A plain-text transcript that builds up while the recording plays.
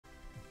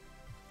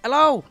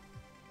Hello!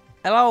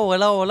 Hello,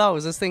 hello, hello.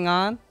 Is this thing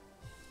on?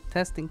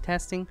 Testing,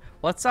 testing.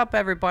 What's up,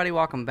 everybody?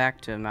 Welcome back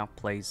to MALF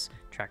Plays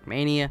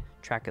Trackmania.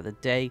 Track of the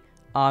day,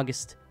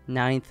 August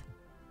 9th,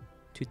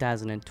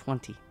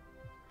 2020.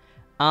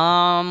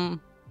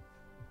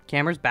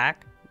 Camera's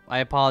back. I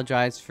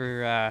apologize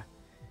for,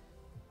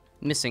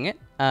 missing it,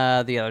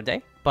 the other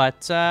day.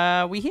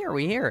 But, we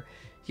here.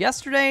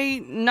 Yesterday,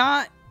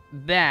 not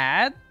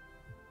bad.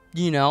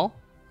 You know.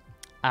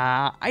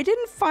 I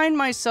didn't find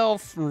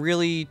myself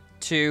really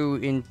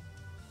it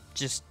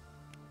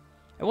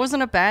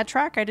wasn't a bad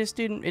track, it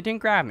didn't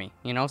grab me.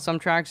 You know, some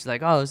tracks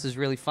like, oh, this is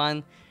really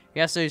fun.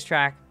 Yesterday's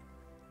track,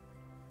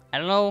 I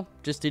don't know,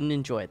 just didn't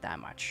enjoy it that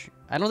much.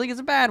 I don't think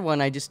it's a bad one,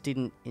 I just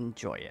didn't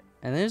enjoy it.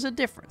 And there's a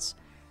difference.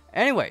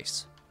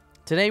 Anyways,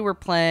 today we're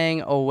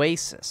playing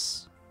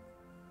Oasis.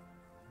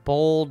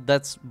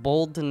 That's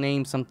bold to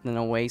name something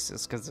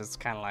Oasis, because it's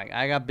kind of like,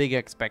 I got big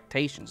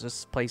expectations.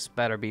 This place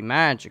better be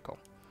magical.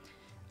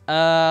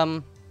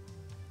 Let's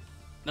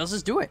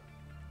just do it.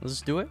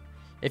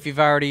 If you've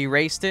already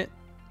raced it,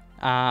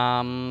 you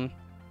know,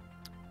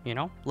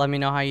 let me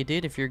know how you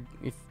did. If you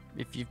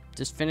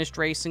just finished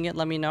racing it,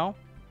 let me know.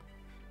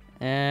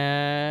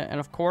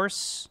 And of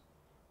course,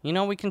 you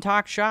know, we can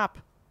talk shop.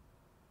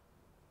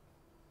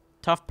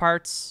 Tough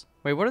parts.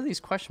 Wait, what are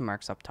these question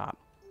marks up top?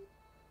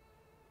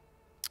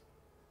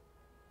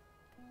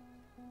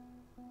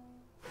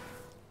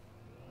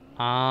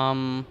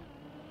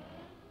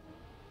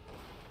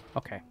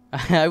 Okay.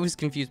 I was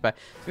confused by.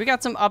 So we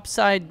got some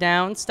upside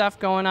down stuff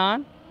going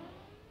on.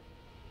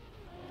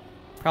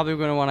 Probably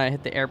going to want to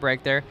hit the air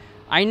brake there.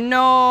 I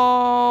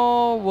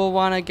know we'll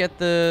want to get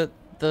the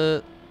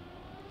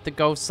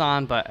ghosts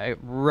on, but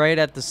right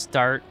at the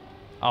start,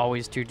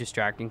 always too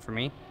distracting for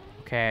me.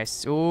 Okay.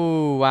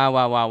 Ooh,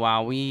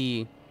 wow.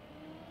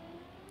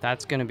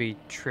 That's going to be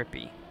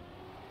trippy.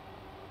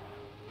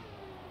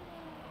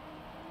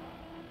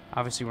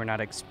 Obviously, we're not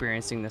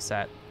experiencing this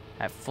at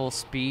full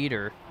speed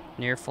or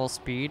near full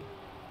speed.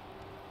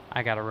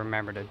 I gotta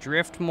remember to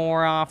drift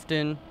more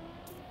often.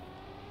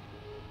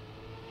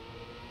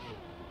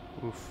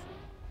 Oof.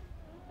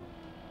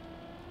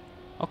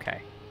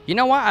 Okay. You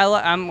know what?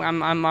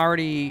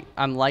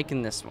 I'm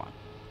liking this one.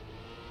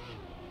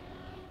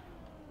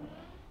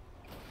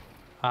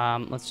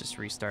 Let's just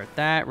restart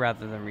that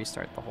rather than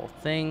restart the whole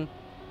thing.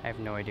 I have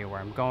no idea where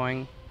I'm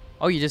going.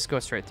 Oh, you just go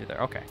straight through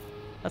there. Okay.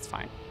 That's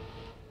fine.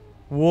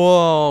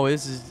 Whoa,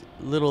 this is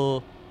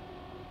little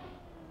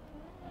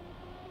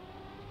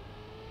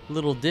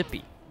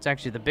dippy. It's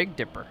actually the Big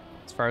Dipper,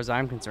 as far as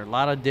I'm concerned. A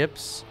lot of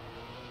dips.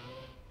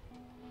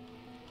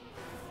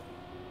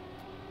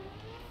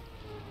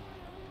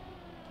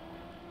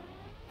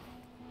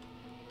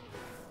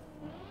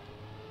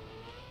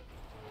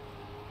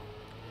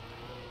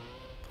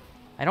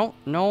 I don't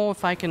know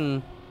if I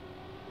can...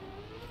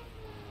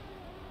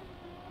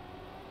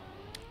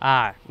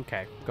 Ah,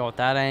 okay. Go with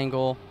that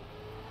angle.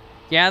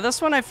 Yeah,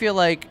 this one I feel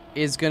like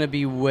is going to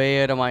be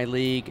way out of my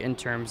league in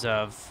terms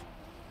of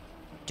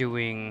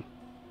doing,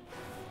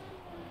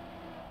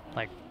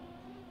 like,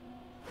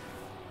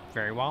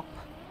 very well.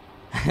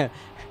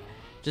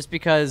 Just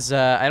because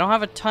I don't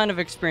have a ton of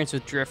experience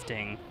with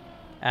drifting.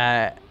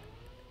 I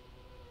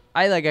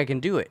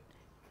can do it.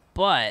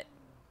 But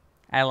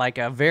at like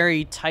a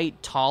very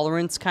tight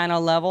tolerance kind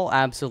of level,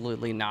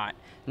 absolutely not.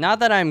 Not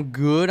that I'm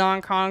good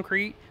on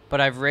concrete,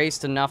 but I've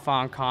raced enough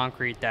on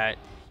concrete that,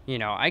 you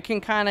know, I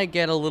can kind of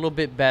get a little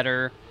bit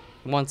better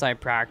once I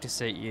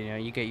practice it. You know,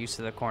 you get used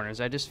to the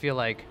corners. I just feel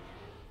like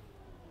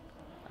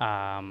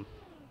with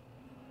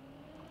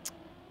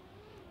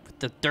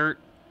the dirt,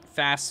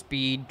 fast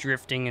speed,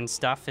 drifting and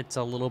stuff, it's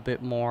a little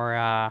bit more,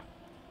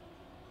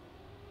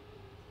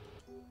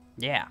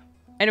 yeah.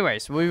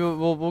 Anyways,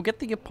 we'll get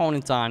the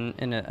opponents on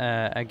in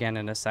again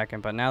in a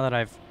second. But now that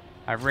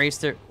I've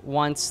raced it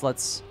once,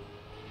 let's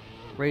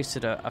race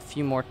it a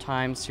few more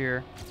times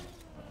here.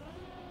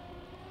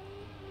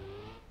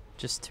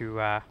 Just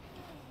to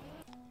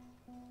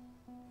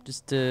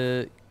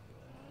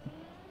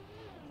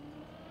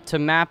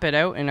map it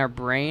out in our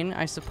brain,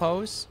 I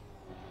suppose.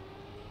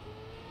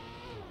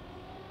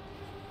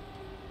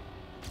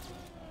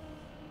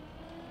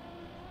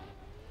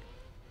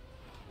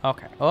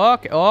 Okay.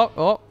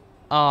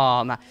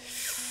 Oh, man.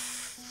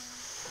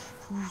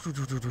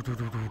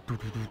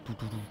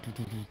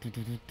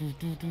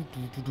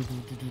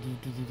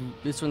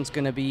 This one's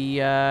gonna be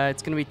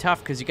it's gonna be tough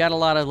because you got a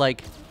lot of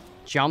like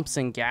jumps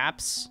and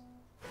gaps,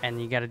 and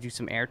you got to do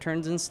some air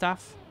turns and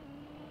stuff,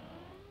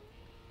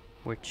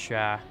 which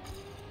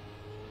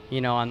you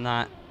know, I'm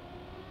not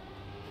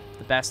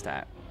the best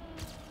at.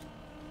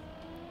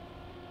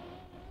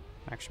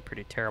 I'm actually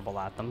pretty terrible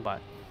at them,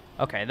 but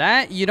okay,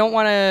 that you don't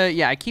want to.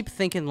 Yeah, I keep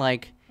thinking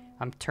like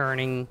I'm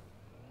turning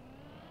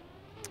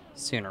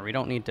sooner. We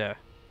don't need to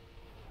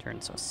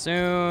turn so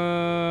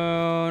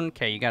soon.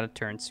 Okay, you got to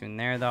turn soon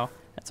there though.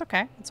 That's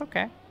okay. It's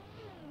okay.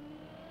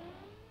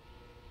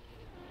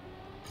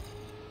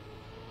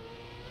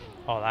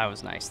 Oh, that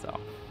was nice, though.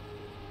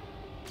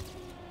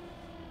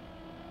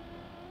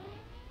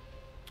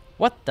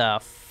 What the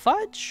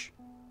fudge?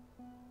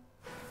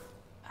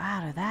 How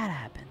did that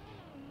happen?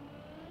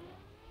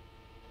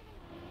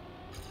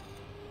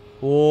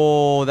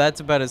 Whoa, that's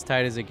about as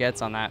tight as it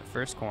gets on that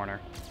first corner.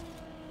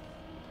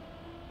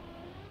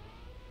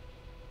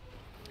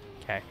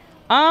 Okay.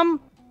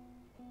 I'm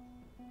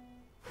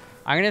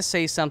gonna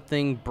say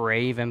something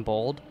brave and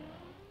bold.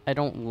 I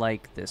don't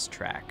like this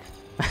track.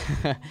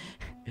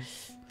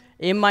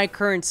 In my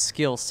current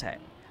skill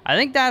set. I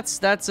think that's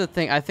the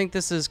thing. I think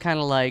this is kind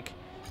of like,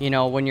 you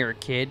know, when you're a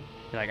kid,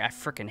 you're like, I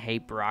freaking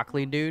hate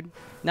broccoli, dude.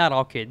 Not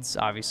all kids,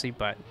 obviously,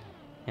 but,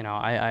 you know,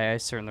 I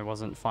certainly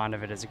wasn't fond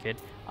of it as a kid.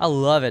 I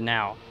love it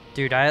now.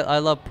 Dude, I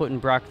love putting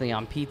broccoli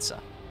on pizza.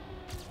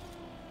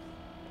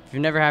 If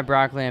you've never had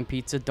broccoli on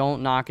pizza,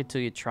 don't knock it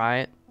till you try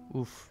it.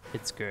 Oof,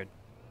 it's good.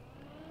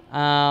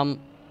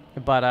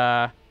 But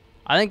I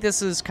think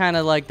this is kind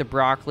of like the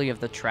broccoli of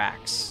the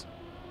tracks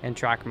in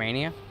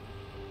Trackmania.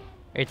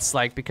 It's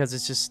like, because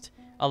it's just,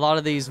 a lot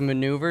of these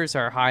maneuvers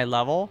are high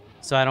level,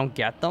 so I don't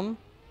get them.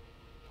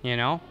 You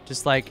know?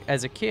 Just like,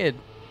 as a kid,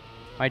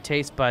 my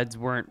taste buds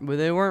weren't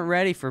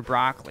ready for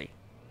broccoli.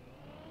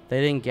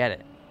 They didn't get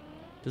it.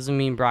 Doesn't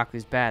mean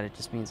broccoli's bad, it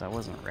just means I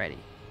wasn't ready.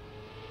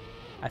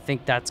 I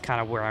think that's kind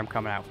of where I'm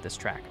coming out with this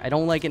track. I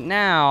don't like it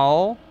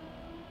now,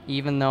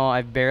 even though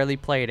I've barely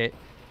played it.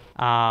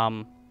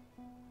 But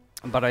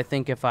I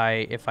think if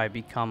I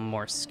become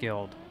more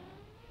skilled,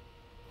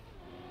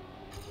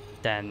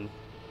 then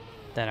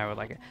I would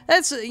like it.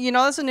 That's, you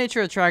know, that's the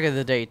nature of the track of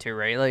the day too,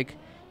 right? Like,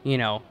 you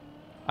know,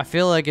 I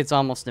feel like it's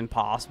almost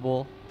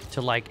impossible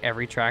to like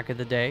every track of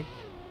the day.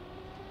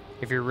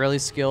 If you're really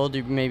skilled,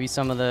 maybe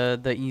some of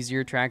the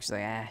easier tracks,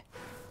 like,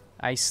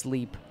 I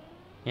sleep,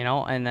 you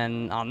know? And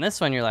then on this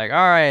one, you're like, all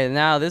right,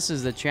 now this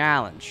is the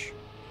challenge.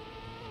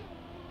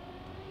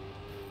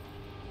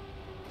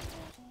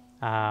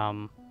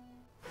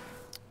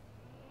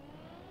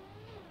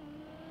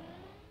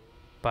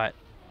 But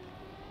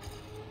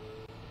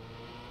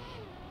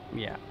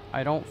yeah,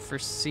 I don't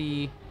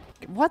foresee.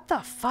 What the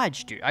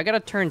fudge, dude? I gotta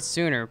turn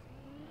sooner.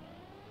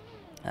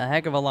 A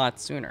heck of a lot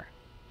sooner.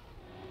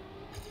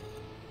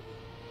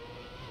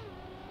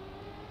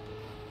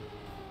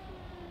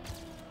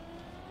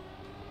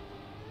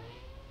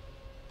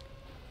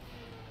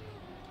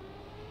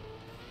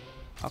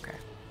 Okay.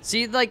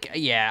 See, like,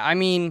 yeah, I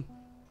mean,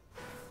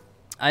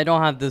 I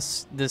don't have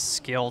this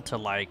skill to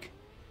like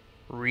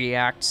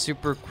react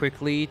super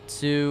quickly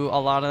to a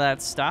lot of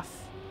that stuff.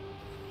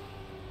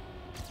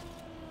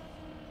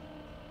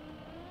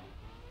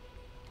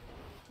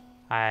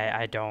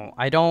 I don't.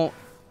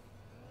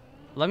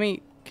 Let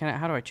me,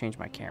 how do I change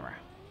my camera?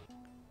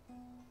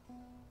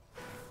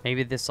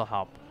 Maybe this will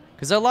help.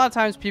 Because a lot of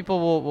times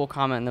people will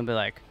comment and they'll be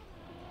like,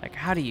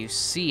 how do you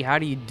see? How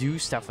do you do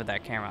stuff with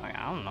that camera? Like,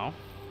 I don't know.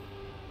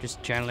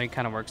 Just generally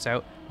kind of works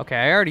out. Okay,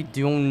 I already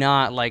do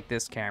not like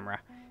this camera.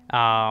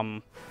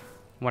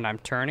 When I'm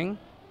turning,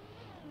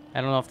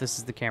 I don't know if this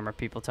is the camera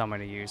people tell me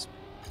to use,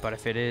 but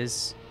if it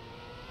is,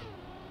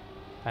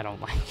 I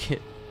don't like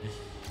it.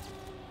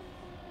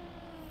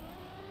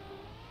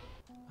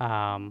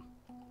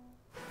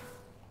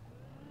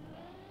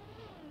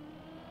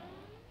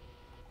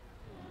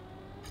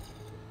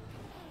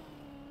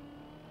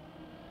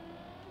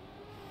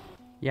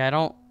 Yeah, I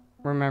don't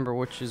remember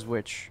which is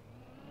which.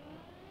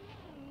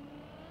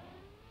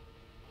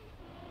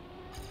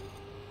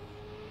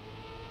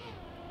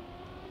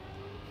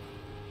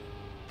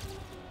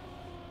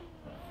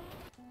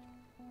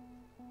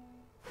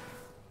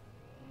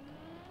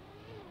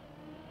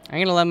 I'm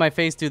gonna let my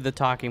face do the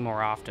talking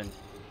more often.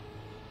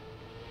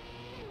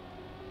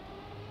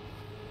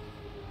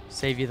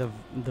 Save you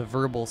the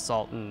verbal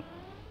salt and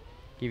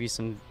give you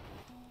some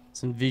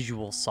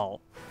visual salt.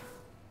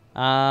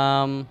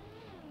 I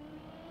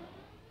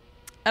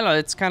don't know,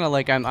 it's kind of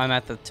like I'm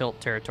at the tilt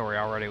territory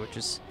already, which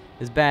is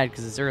bad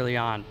because it's early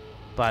on,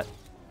 but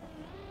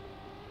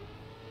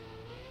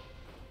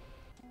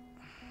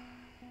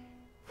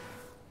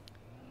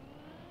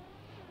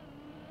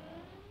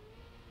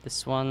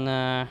this one,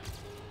 I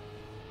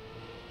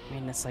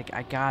mean, it's like,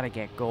 I gotta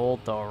get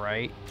gold though,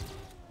 right?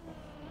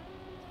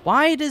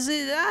 Why does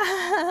it,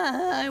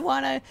 I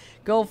wanna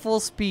go full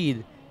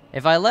speed.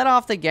 If I let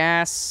off the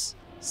gas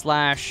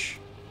slash,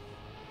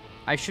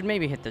 I should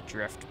maybe hit the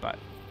drift, but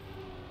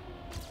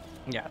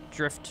yeah,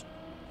 drift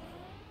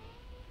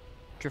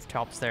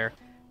helps there.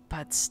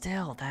 But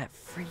still, that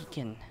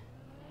freaking,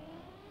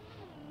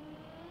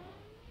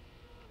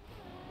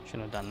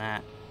 shouldn't have done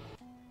that.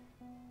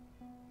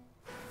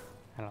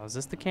 I don't know, is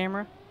this the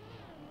camera?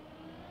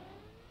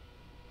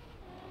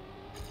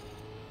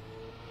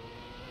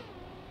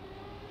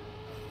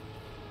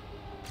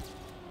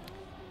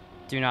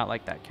 Do not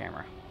like that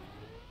camera.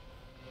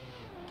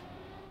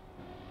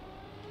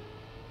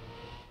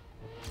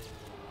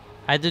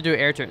 I had to do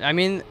air turn. I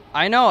mean,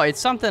 I know it's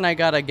something I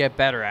gotta get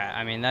better at.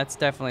 I mean, that's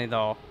definitely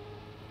though.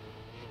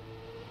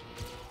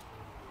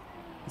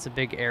 It's a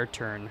big air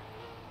turn.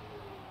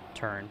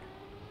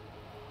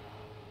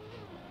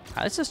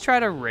 Let's just try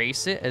to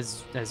race it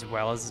as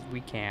well as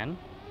we can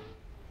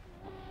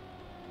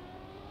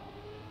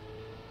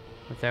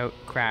without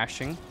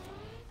crashing.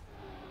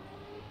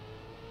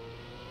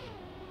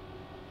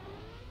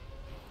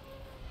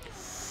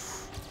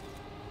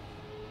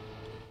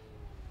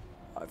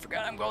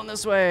 I'm going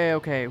this way.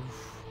 Okay.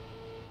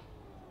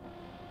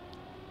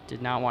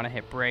 Did not want to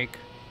hit brake,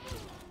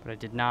 but I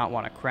did not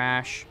want to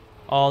crash.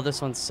 Oh,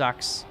 this one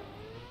sucks.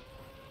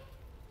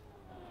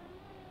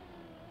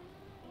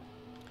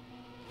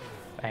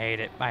 I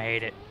hate it. I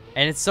hate it.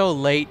 And it's so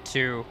late,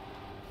 too.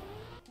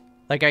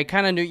 Like, I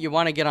kind of knew you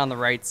want to get on the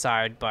right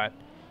side, but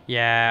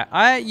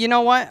yeah. You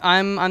know what?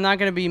 I'm not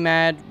going to be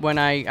mad when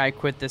I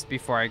quit this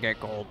before I get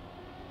gold.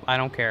 I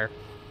don't care.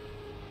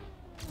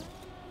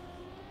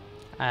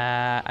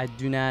 I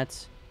do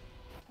not.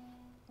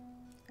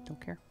 Don't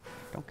care.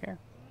 Don't care.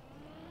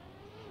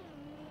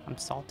 I'm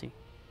salty.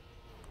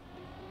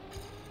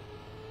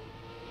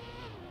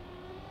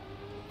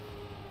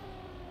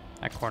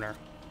 That corner.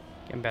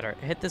 Getting better.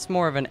 Hit this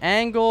more of an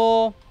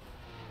angle.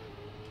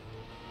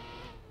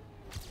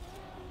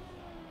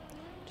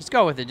 Just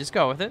go with it. Just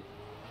go with it.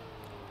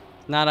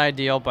 Not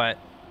ideal, but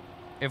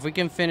if we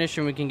can finish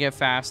and we can get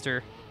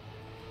faster,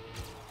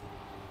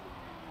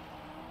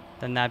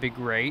 then that'd be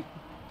great.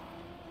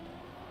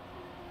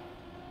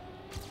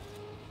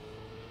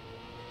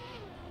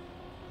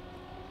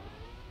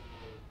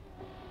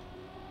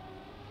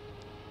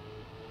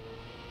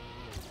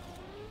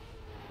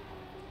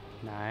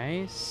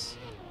 Nice.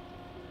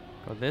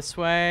 Go this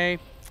way.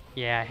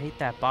 Yeah, I hate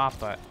that bop,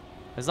 but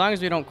as long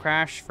as we don't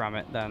crash from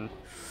it, then...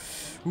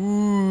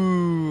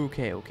 Ooh,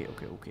 okay.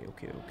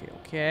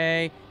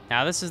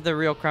 Now this is the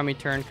real crummy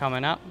turn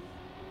coming up.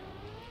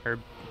 Or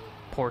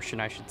portion,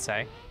 I should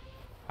say.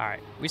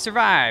 Alright, we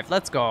survived.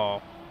 Let's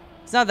go.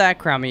 It's not that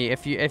crummy.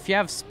 If you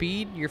have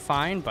speed, you're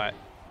fine, but...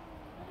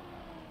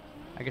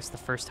 I guess the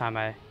first time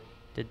I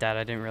did that,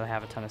 I didn't really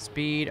have a ton of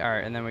speed.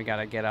 Alright, and then we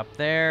gotta get up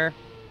there.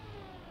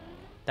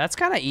 That's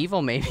kind of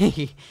evil,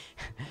 maybe.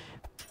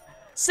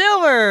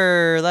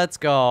 Silver! Let's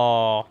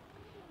go.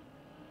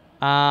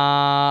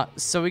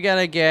 So we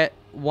gotta get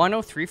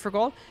 103 for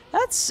gold.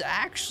 That's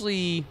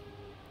actually...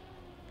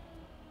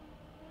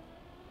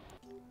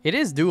 It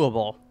is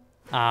doable.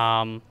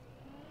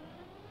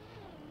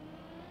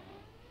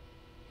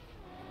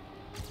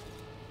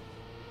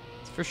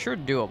 It's for sure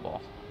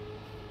doable.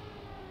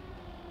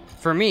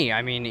 For me,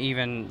 I mean,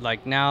 even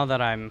like now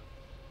that I'm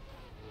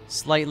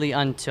slightly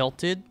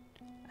untilted,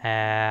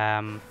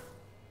 and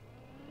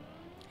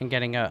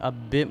getting a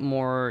bit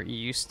more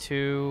used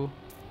to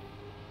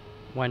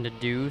when to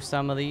do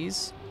some of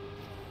these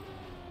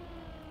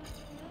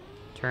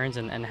turns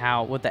and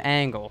how with the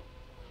angle,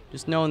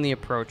 just knowing the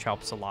approach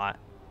helps a lot.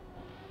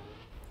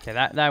 Okay,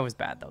 that was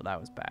bad though.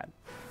 That was bad.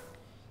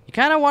 You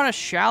kind of want a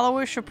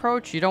shallowish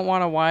approach. You don't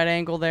want a wide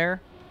angle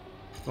there.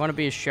 You want to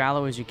be as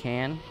shallow as you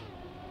can,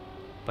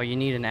 but you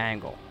need an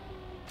angle.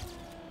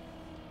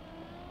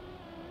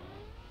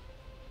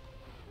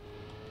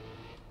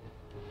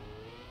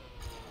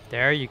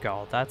 There you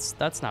go. That's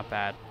not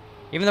bad.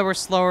 Even though we're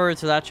slower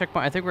to that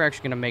checkpoint, I think we're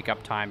actually going to make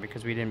up time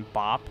because we didn't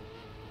bop.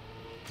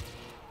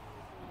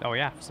 Oh,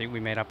 yeah. See, we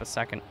made up a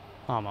second.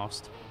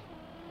 Almost.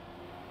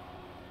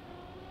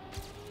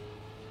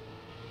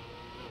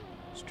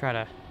 Just try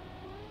to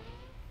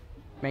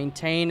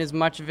maintain as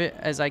much of it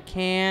as I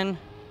can.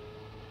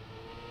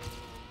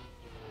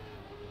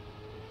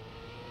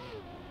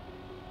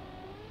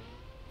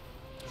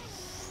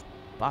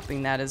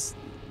 Bopping that is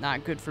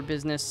not good for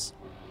business.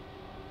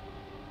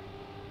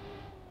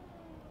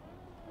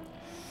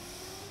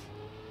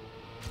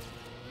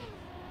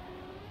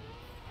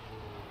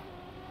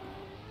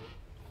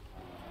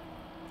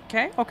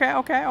 Okay.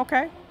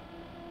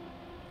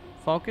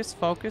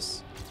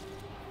 Focus.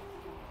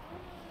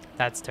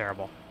 That's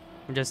terrible.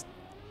 We just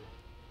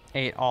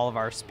ate all of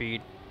our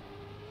speed.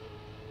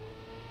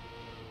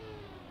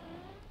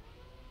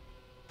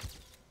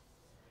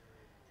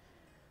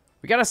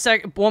 We got a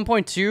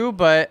 1.2,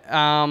 but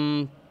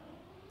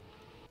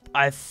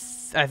I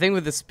think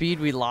with the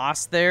speed we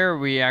lost there,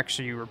 we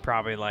actually were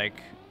probably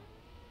like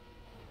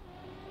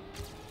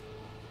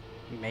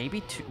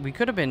maybe two. We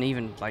could have been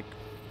even like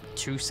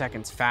 2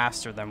 seconds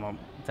faster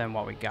than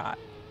what we got.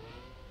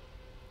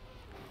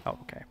 Oh,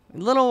 okay. A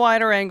little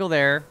wider angle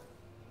there.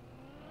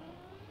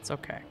 It's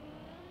okay.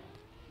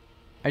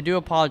 I do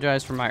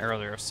apologize for my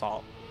earlier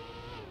assault.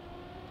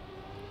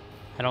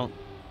 I don't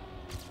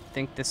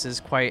think this is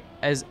quite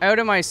as out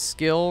of my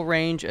skill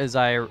range as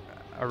I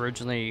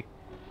originally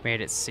made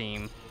it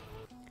seem.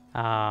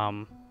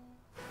 You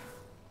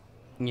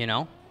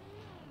know?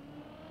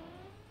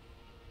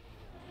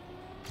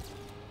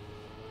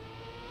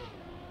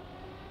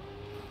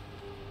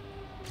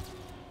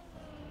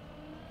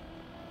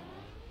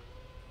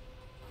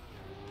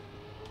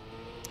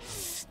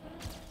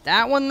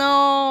 That one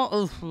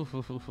though,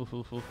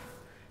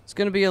 it's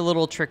gonna be a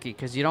little tricky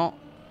because you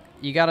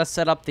gotta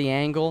set up the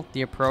angle,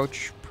 the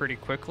approach pretty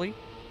quickly.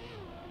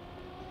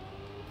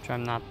 Which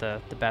I'm not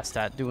the best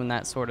at doing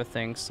that sort of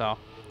thing, so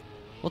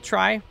we'll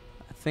try.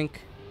 I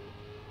think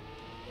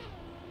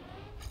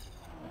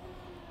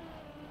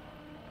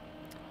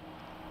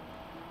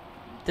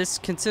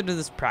consider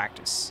this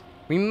practice.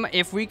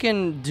 If we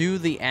can do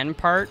the end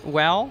part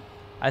well,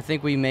 I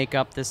think we make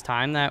up this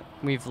time that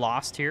we've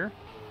lost here.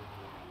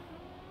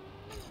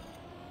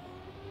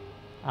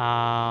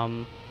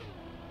 Not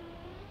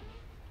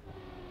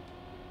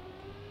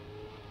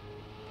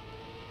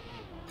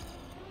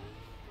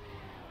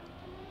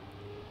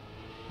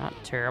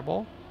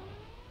terrible.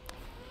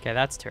 Okay,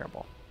 that's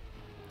terrible.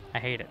 I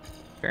hate it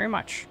very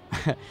much.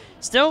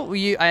 Still,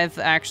 I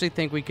actually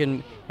think we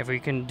can, if we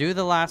can do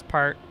the last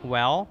part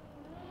well.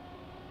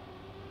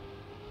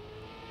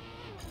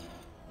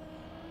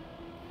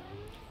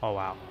 Oh,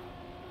 wow.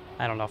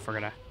 I don't know if we're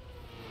gonna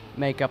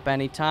make up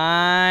any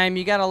time.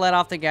 You gotta let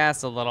off the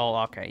gas a little.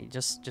 Okay,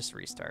 just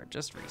restart.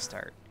 Just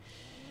restart.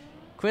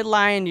 Quit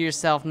lying to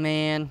yourself,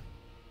 man.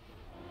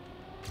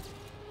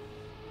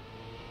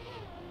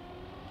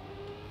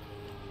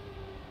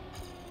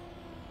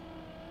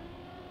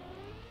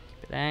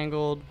 Keep it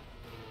angled.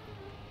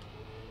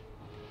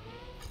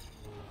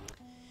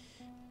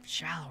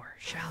 Shallower,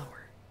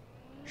 shallower,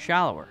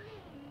 shallower.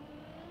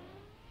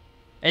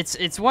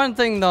 It's one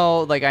thing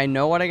though, like I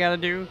know what I gotta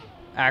do.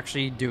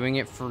 Actually doing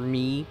it for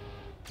me.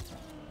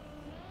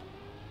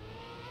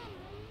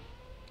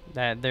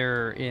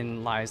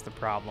 Therein lies the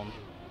problem.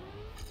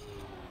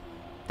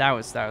 That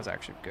was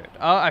actually good.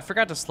 Oh, I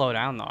forgot to slow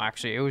down though,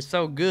 actually. It was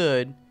so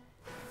good.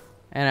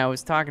 And I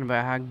was talking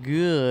about how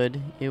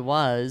good it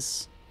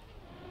was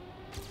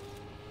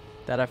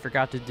that I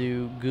forgot to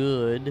do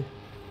good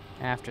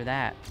after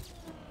that.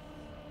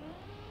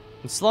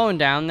 I'm slowing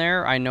down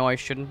there. I know I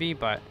shouldn't be,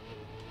 but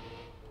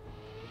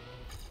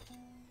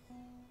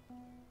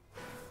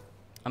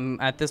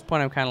at this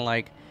point, I'm kind of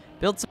like,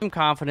 build some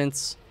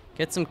confidence,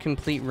 get some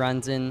complete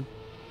runs in,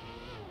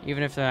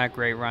 even if they're not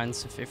great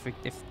runs, if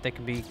they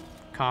can be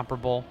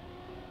comparable,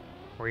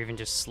 or even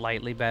just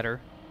slightly better.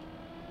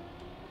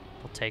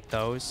 We'll take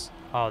those.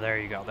 Oh, there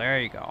you go,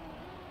 there you go.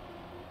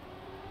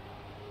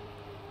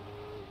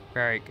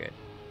 Very good.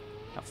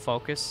 Now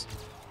focus.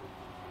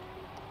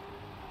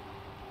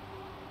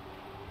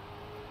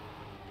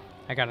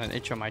 I got an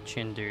itch on my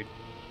chin, dude.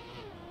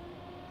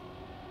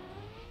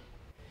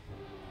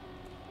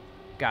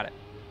 Got it.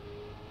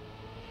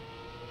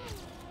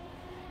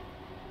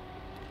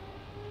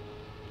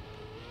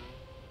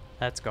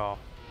 Let's go.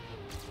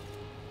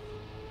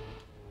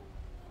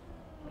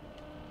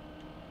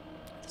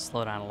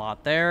 Slow down a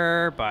lot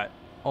there, but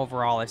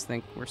overall I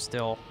think we're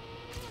still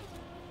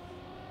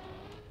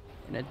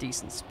in a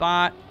decent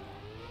spot.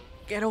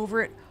 Get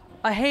over it.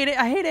 I hate it.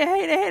 I hate it. I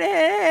hate it. I hate it.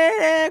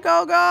 I hate it.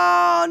 Go,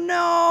 go.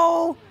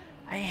 No.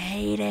 I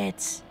hate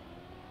it.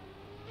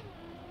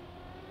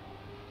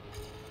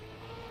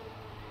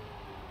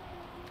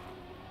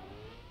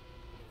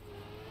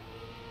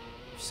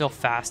 Still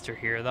faster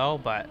here though,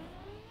 but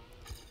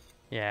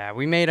yeah,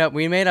 we made up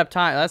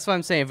time. That's what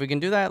I'm saying. If we can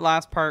do that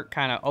last part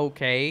kind of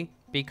okay,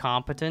 be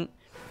competent,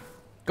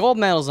 gold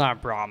medal's not a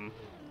problem.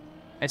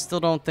 I still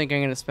don't think I'm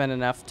going to spend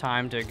enough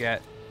time to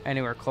get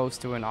anywhere close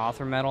to an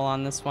author medal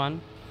on this one,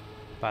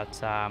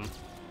 but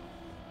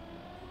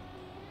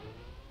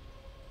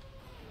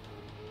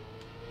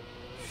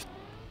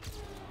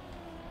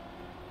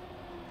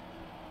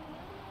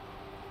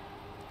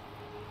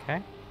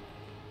okay.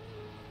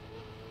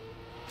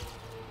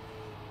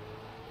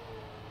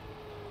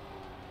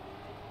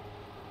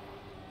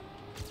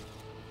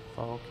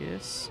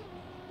 Focus.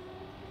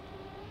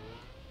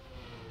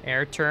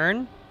 Air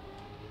turn.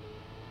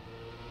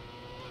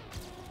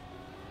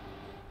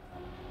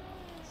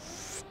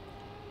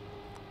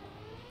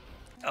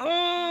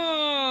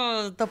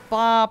 Oh, the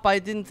bop. I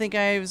didn't think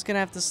I was going to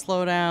have to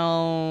slow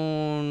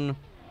down.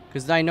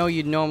 Because I know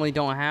you normally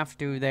don't have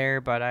to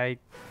there, but I...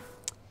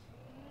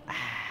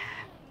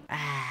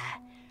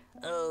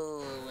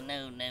 Oh,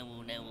 no,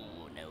 no, no, no,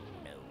 no.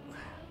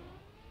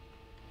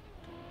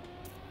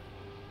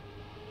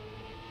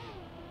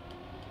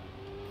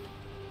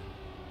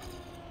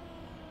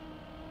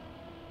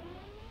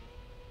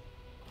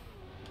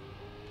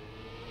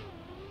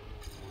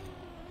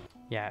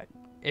 Yeah,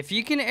 if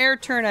you can air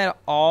turn at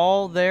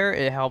all there,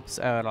 it helps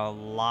out a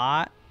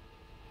lot,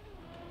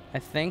 I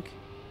think.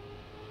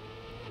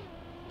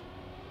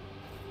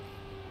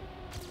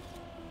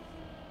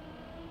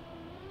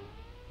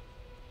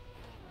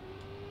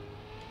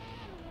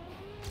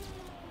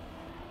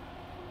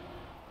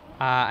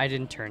 I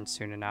didn't turn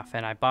soon enough,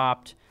 and I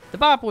bopped. The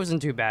bop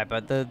wasn't too bad,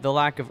 but the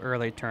lack of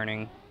early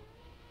turning,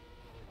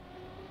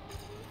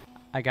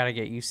 I gotta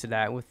get used to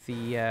that with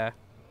the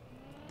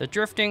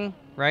drifting,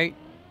 right?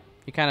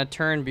 You kind of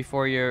turn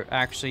before you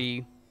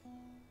actually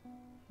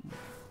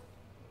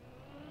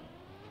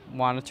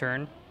want to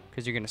turn,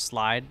 because you're gonna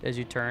slide as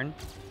you turn.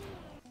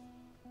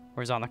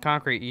 Whereas on the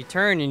concrete, you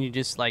turn and you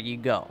just like you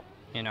go,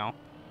 you know.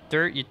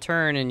 Dirt, you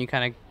turn and you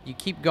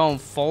keep going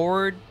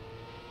forward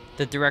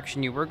the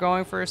direction you were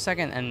going for a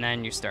second, and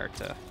then you start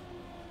to.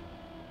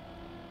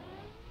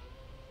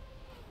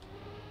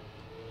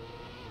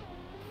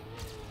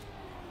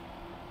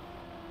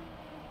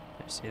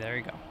 See, there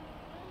you go.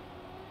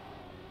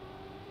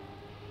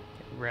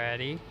 Get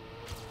ready.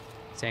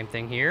 Same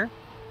thing here.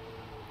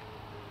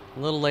 A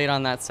little late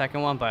on that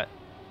second one, but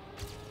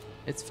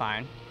it's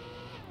fine.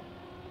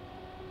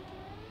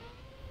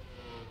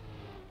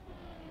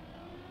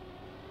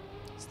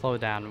 Slow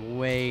down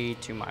way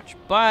too much.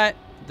 But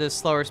the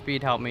slower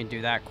speed helped me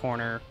do that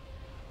corner.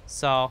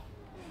 So,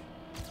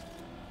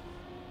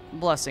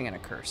 blessing and a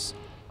curse.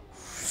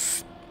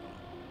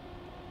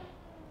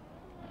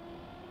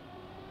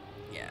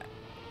 Yeah.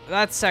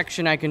 That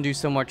section I can do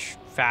so much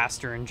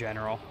faster in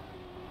general.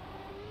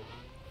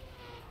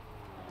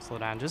 Slow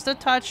down just a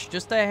touch,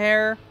 just a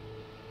hair.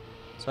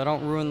 So I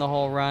don't ruin the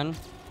whole run.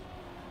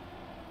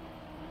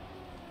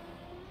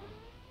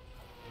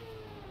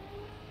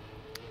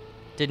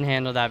 Didn't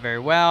handle that very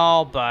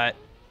well, but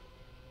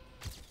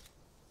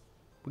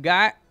we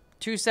got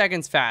 2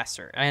 seconds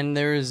faster, and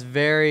there's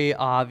very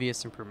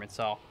obvious improvement.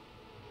 So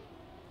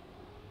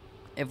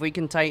if we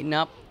can tighten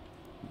up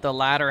the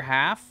latter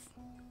half,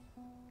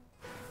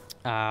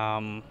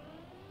 that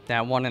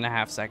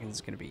 1.5 seconds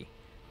is going to be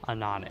a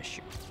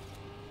non-issue.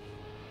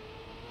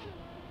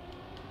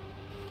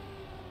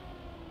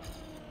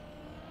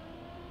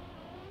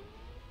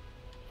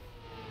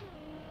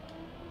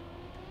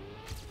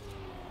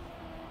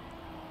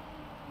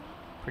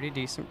 Pretty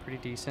decent, pretty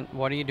decent.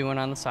 What are you doing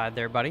on the side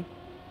there, buddy?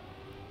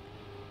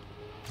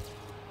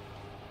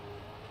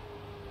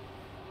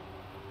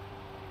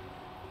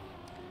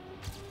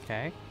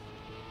 Okay.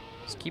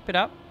 Just keep it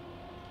up.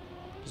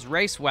 Just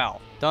race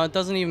well. It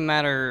doesn't even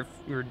matter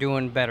if you're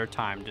doing better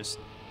time. Just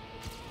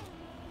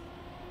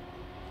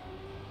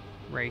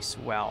race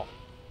well.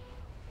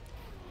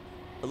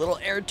 A little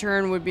air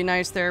turn would be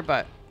nice there,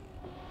 but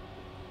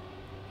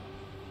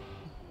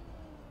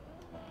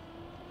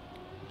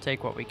we'll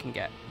take what we can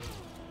get.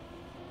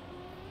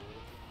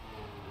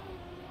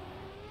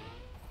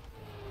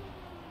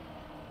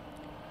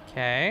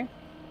 Okay.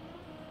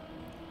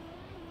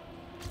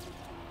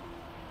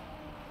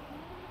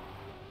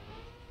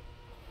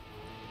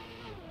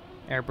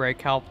 Air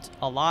brake helped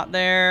a lot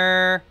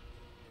there.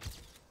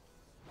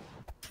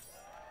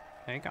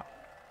 There you go.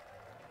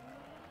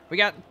 We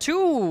got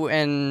 2,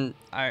 and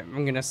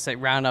I'm gonna say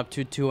round up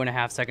to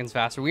 2.5 seconds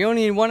faster. We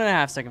only need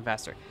 1.5 seconds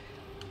faster.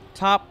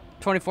 Top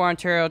 24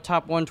 Ontario,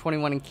 top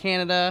 121 in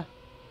Canada.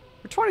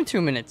 We're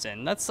 22 minutes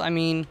in. That's, I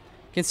mean,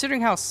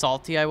 considering how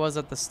salty I was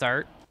at the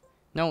start.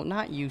 No,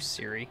 not you,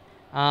 Siri.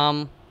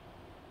 Let's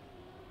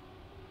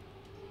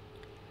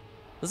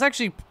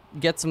actually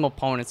get some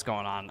opponents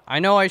going on. I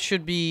know I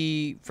should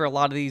be, for a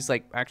lot of these,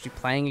 like, actually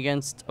playing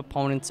against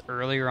opponents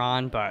earlier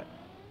on, but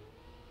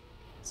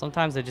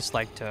sometimes I just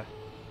like to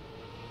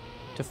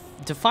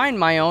find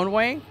my own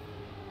way,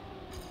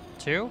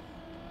 too.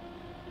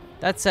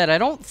 That said, I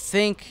don't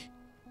think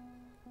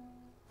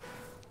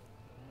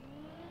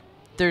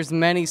there's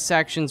many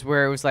sections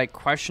where it was, like,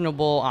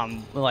 questionable,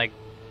 like,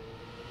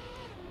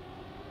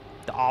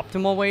 the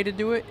optimal way to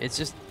do it. It's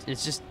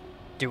just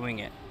doing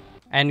it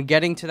and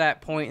getting to that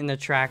point in the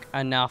track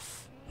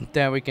enough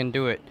that we can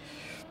do it.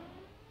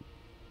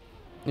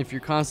 If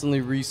you're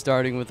constantly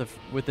restarting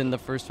within the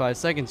first 5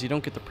 seconds, you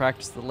don't get to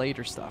practice the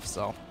later stuff.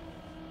 So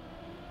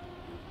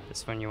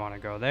this one you want to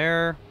go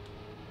there.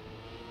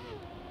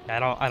 I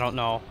don't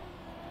know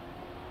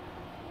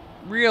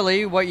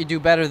really what you do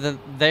better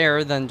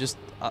than just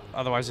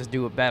otherwise just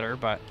do it better,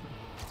 but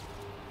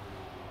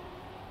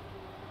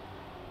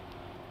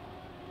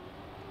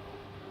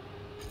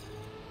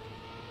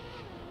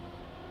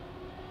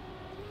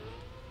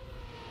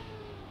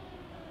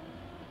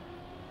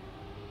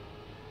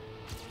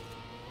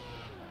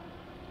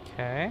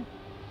okay.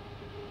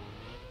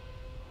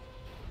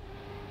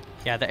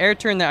 Yeah, the air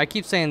turn there. I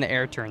keep saying the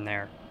air turn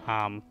there.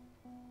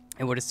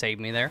 It would have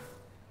saved me there.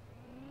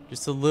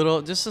 Just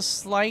a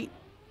slight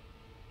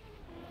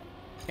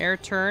air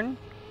turn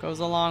goes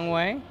a long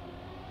way.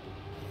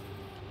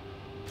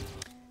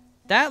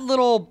 That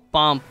little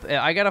bump,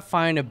 I gotta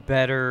find a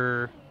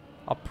better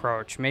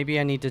approach. Maybe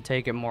I need to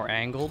take it more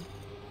angled.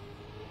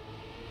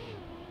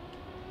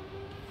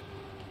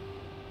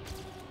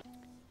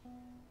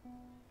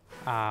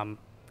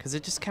 Because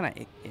it just kind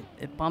of,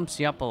 it bumps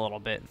you up a little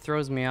bit. It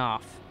throws me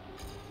off.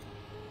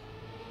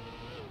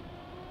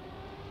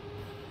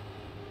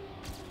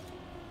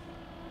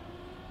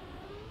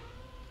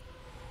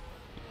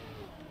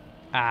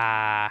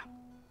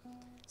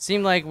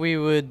 Seemed like we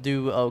would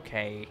do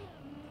okay,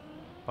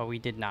 but we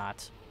did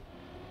not.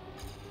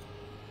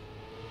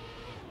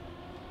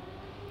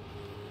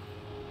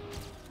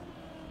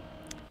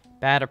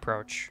 Bad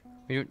approach.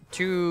 We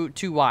too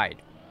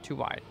wide. Too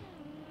wide.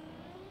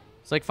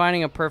 It's like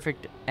finding a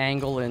perfect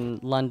angle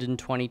in London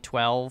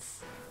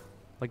 2012,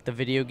 like the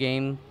video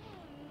game,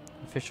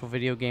 official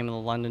video game of the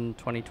London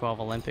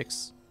 2012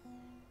 Olympics.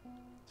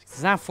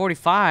 It's not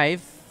 45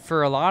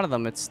 for a lot of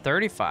them. It's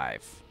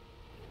 35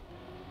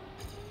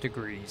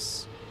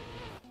 degrees.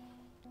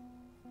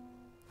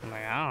 I'm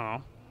like, I don't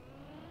know.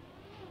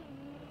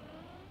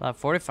 I thought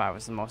 45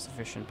 was the most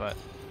efficient, but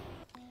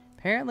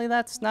apparently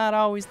that's not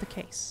always the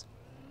case.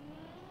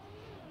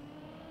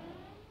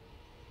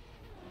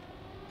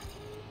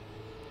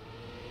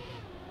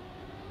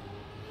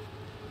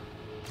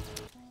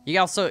 You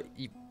also,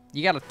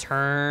 you gotta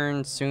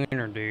turn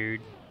sooner,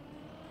 dude.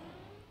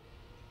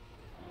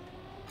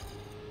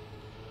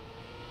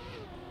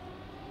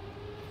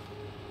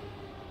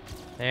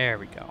 There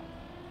we go.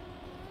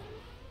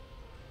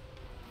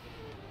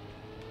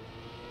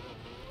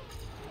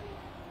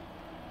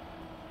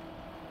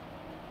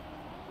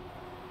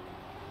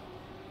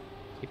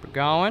 Keep her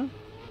going.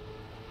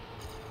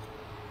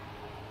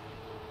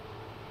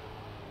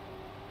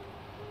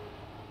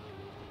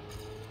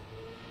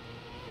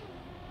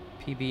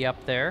 PB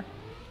up there,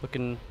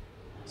 looking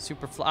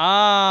super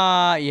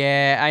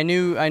yeah, I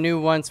knew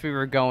once we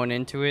were going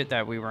into it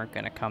that we weren't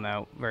gonna come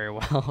out very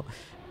well.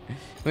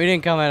 We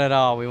didn't come out at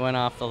all. We went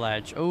off the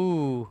ledge.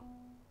 Ooh.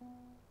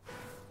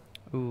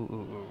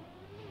 Ooh.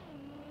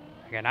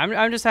 Again,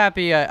 I'm just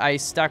happy I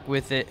stuck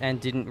with it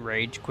and didn't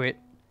rage quit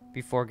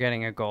before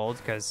getting a gold,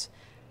 because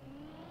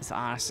it's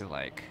honestly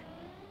like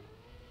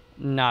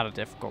not a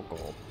difficult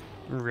goal.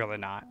 Really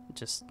not.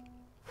 Just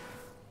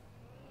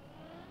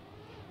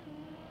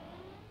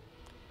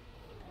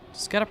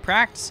gotta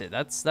practice it.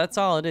 That's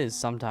all it is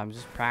sometimes.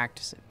 Just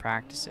practice it.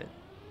 Practice it.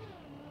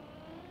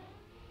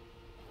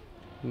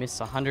 Miss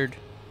 100%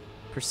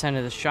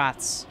 of the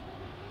shots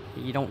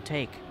that you don't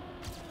take.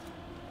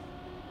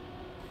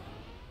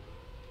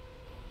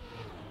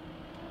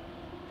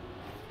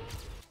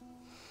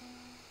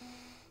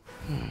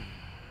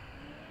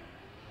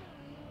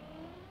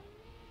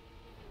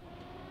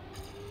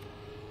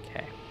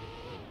 Okay.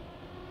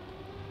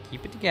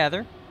 Keep it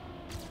together.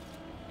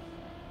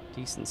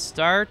 Decent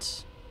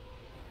start.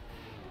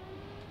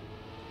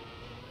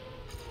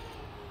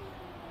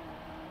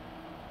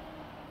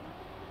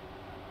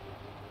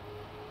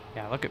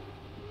 Yeah, look at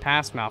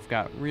past mouth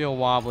got real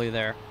wobbly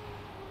there.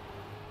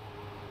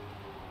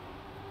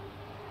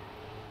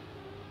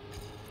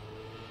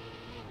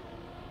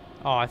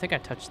 Oh, I think I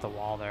touched the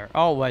wall there.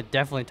 Oh, I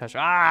definitely touched.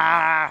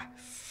 Ah!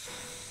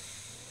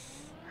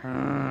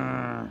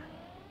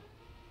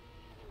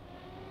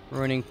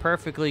 Ruining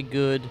perfectly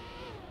good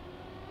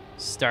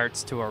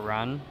starts to a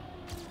run.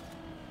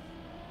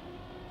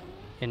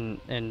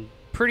 In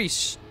pretty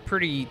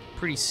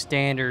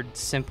standard,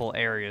 simple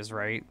areas,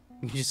 right?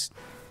 You just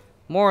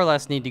more or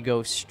less need to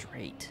go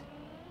straight.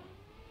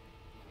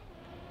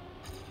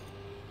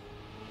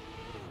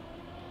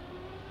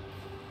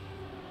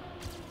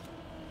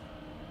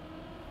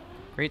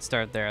 Great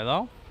start there,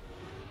 though.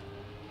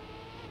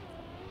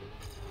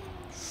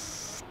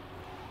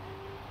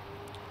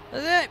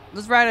 That's it.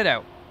 Let's ride it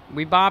out.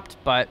 We bopped,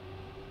 but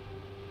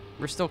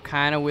we're still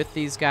kind of with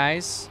these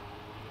guys.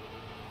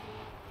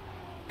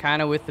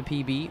 Kind of with the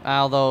PB,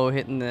 although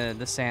hitting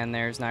the sand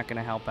there is not going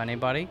to help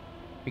anybody.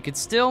 We could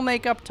still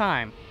make up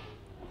time.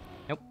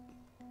 Nope.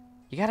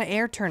 You got to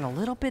air turn a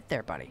little bit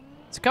there, buddy.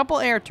 It's a couple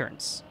air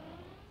turns.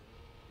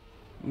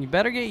 You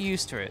better get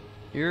used to it.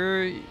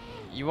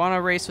 You want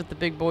to race with the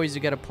big boys,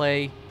 you got to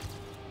play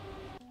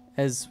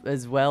as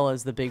well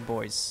as the big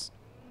boys.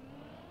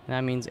 And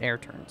that means air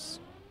turns,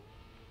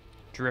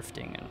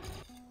 drifting,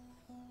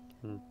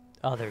 and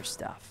other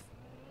stuff.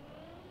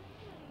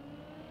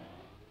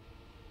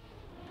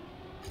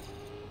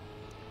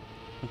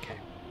 Okay.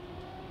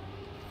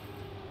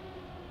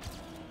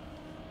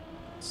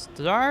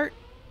 Start.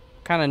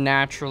 Kind of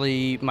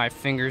naturally, my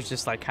fingers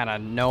just like kind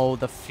of know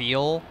the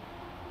feel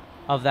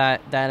of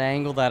that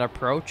angle, that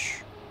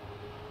approach.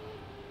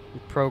 You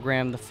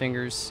program the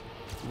fingers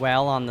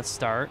well on the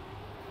start.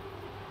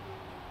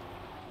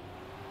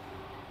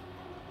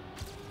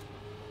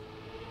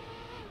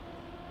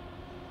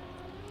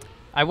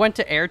 I went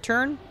to air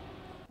turn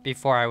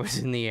before I was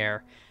in the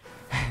air.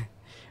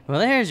 Well,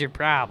 there's your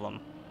problem.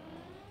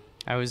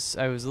 I was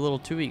a little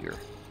too eager.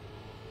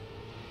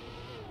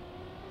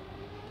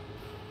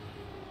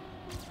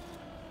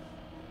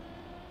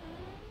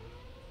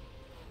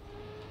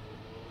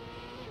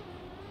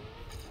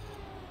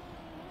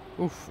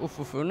 Oof, oof,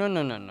 oof, no, no,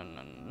 no, no,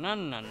 no, no,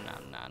 no,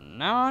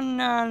 no,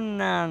 no,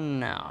 no,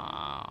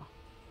 no.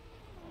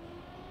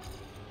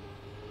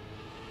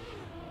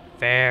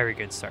 Very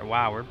good start.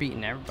 Wow, we're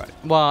beating everybody.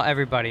 Well,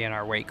 everybody in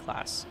our weight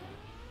class.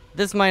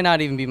 This might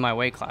not even be my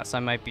weight class. I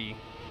might be,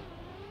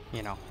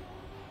 you know.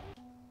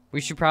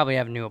 We should probably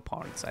have new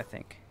opponents, I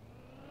think.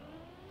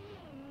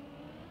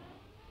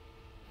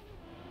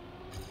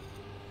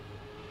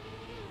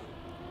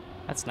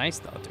 That's nice,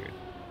 though, dude.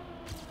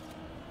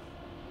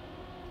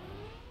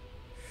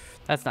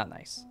 That's not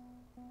nice.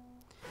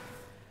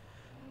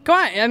 Come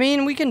on, I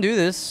mean, we can do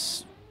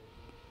this.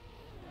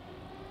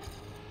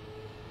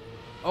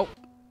 Oh.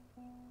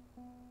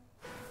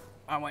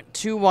 I went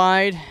too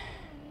wide.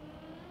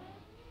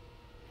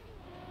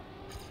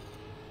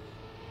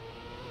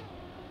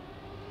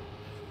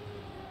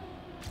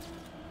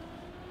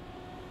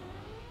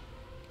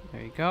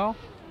 There you go.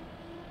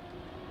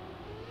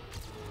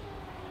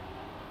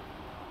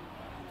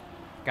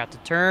 Got to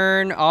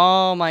turn.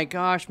 Oh my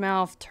gosh,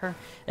 MALF turn.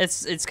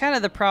 It's kind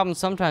of the problem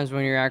sometimes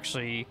when you're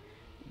actually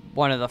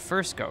one of the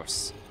first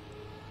ghosts.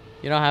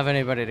 You don't have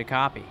anybody to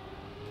copy.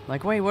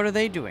 Like, wait, what are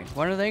they doing?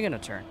 When are they gonna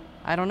turn?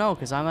 I don't know,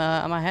 because I'm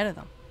ahead of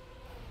them.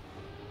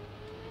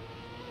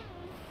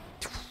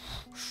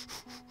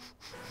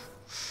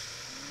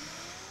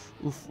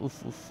 Oof,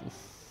 oof, oof,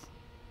 oof.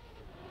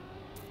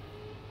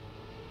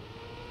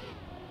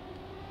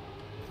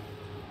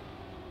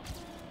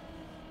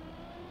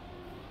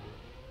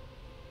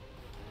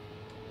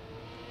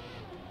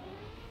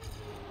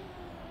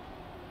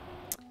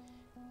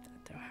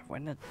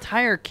 when the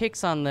tire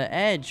kicks on the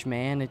edge,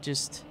 man, it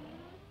just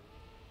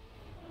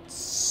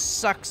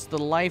sucks the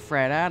life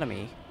right out of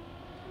me.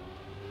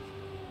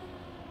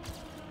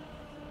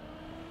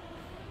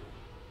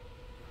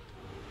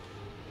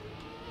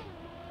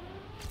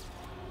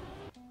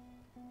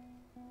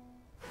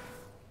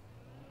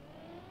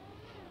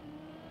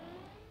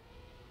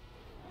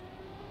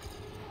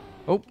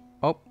 Oh,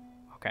 oh,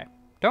 okay.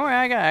 Don't worry,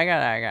 I got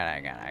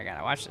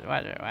it. Watch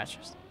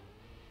this.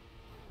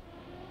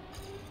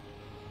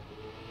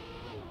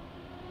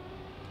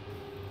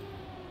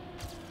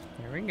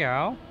 There we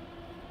go.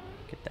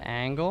 Get the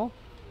angle.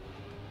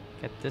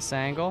 Get this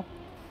angle.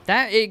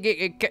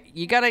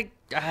 You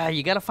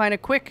gotta find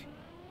it quick.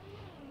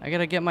 I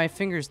gotta get my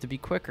fingers to be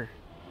quicker.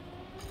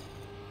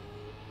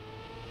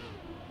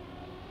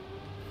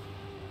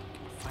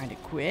 Find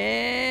it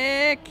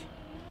quick.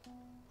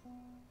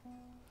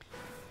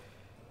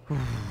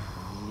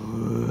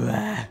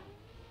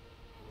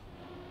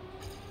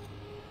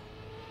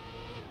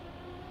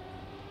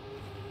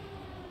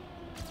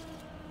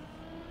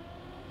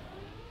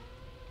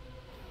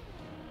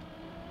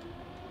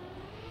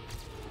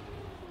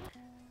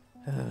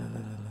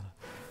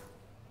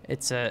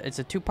 It's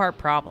a two-part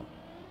problem.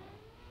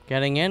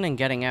 Getting in and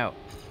getting out.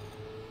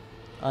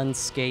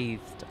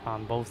 Unscathed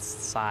on both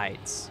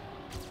sides.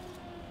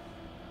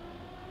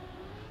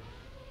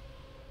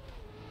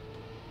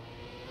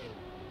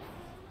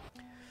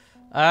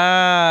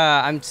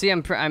 I'm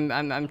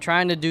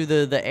trying to do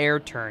the air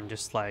turn,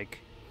 just like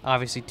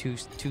obviously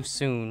too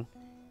soon.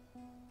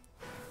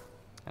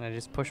 And I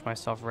just pushed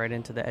myself right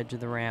into the edge of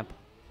the ramp.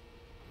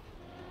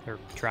 Or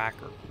track,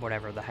 or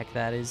whatever the heck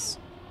that is.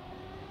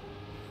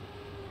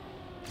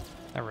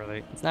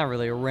 It's not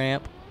really a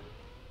ramp.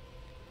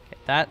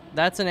 Okay,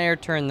 that's an air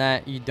turn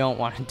that you don't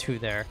want to do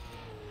there.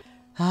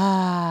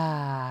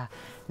 Ah,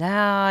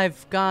 now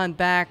I've gone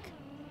back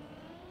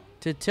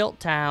to Tilt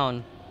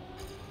Town.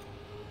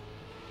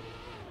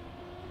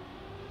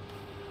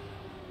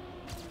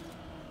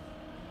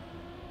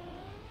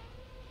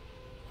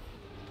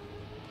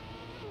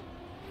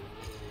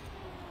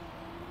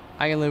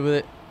 I can live with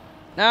it.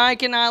 No, I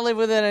cannot live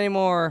with it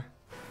anymore.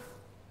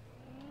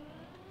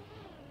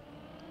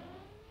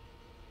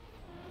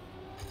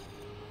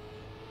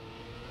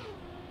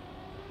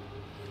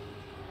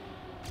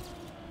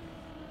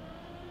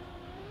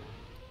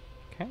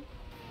 Okay.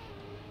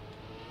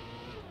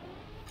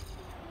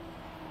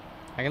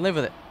 I can live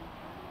with it.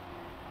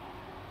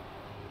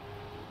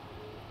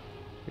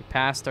 We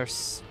passed our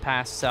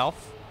past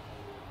self.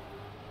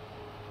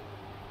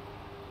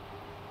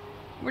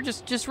 We're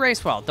just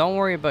race well. Don't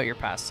worry about your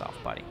past self,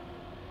 buddy.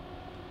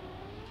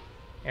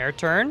 Air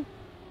turn.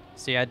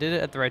 See, I did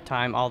it at the right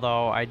time,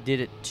 although I did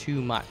it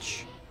too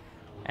much.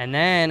 And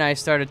then I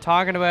started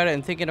talking about it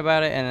and thinking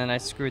about it, and then I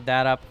screwed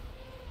that up.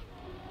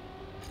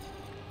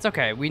 It's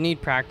okay. We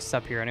need practice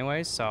up here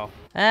anyways, so.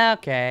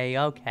 Okay.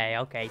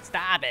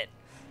 Stop it.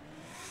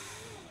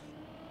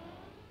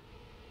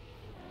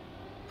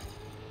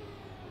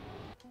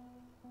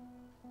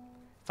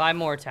 Five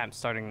more attempts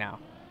starting now.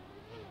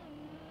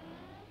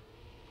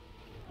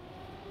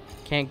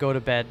 Can't go to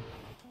bed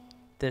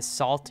this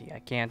salty. I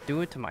can't do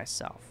it to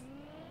myself.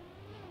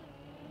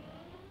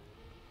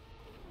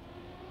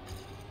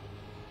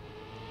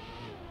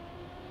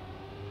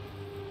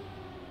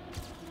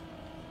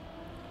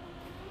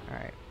 All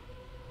right,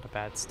 not a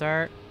bad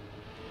start.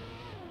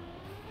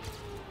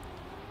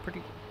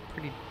 Pretty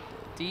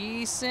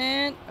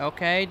decent.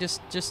 Okay, just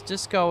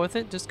go with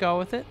it. Just go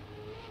with it.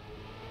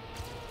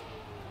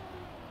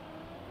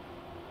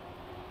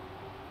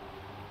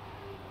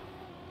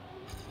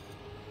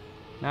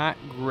 Not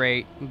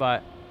great,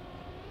 but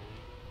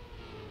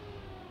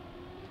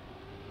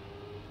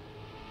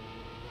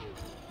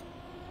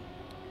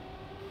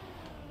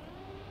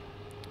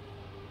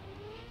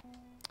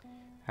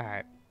all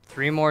right,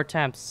 3 more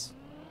attempts.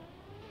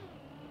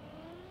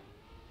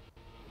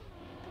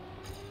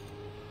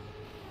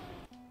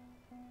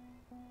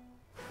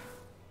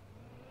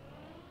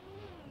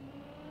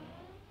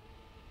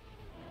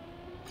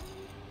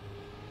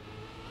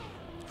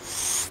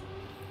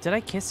 Did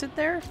I kiss it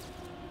there?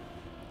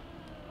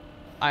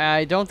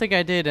 I don't think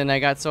I did, and I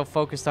got so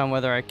focused on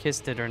whether I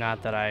kissed it or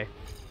not that I...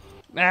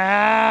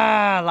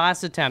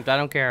 last attempt. I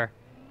don't care.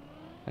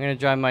 I'm gonna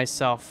drive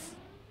myself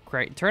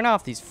great. Turn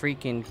off these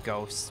freaking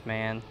ghosts,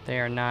 man. They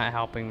are not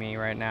helping me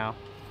right now.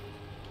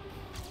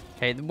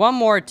 Okay, one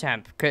more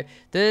attempt.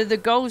 The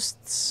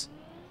ghosts...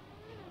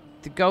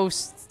 The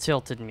ghosts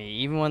tilted me,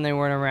 even when they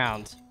weren't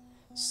around.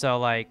 So,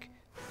 like...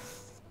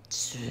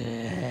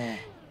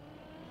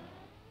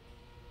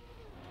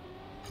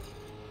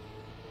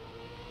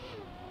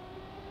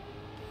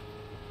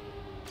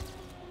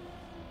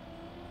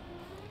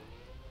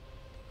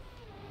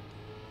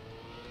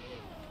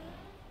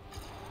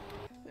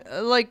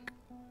 Like,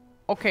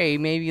 okay,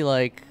 maybe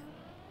like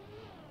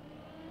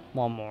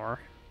one more.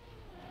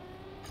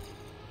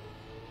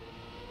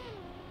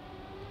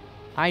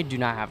 I do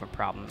not have a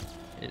problem.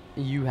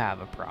 You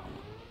have a problem.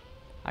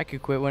 I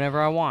could quit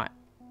whenever I want.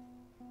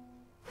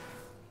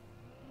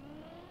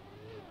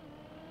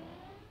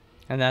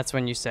 And that's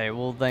when you say,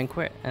 well, then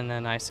quit. And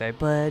then I say,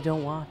 but I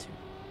don't want to.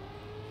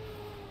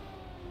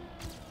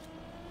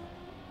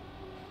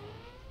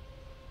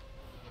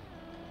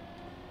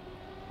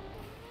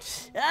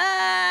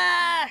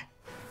 Ah!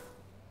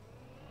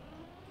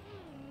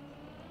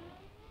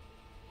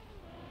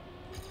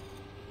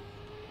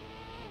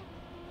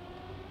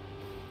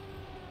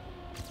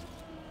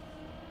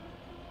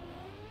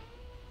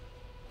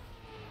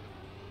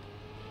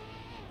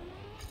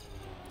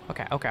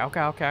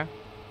 Okay.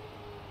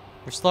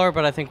 We're slower,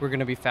 but I think we're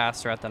going to be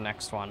faster at the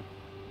next one.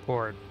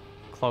 Or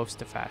close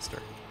to faster.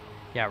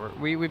 Yeah,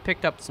 we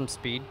picked up some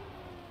speed.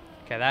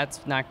 Okay,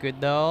 that's not good,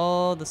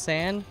 though. The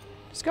sand.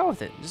 Just go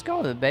with it. Just go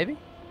with it, baby.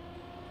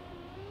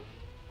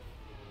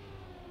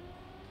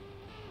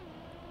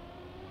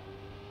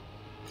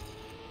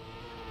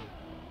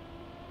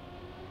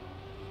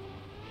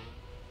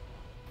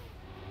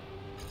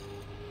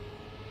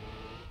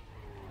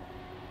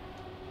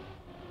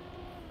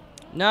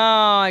 No,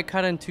 I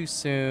cut in too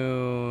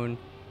soon.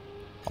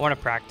 I want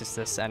to practice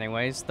this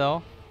anyways,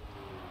 though.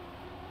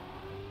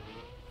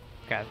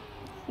 Okay,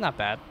 not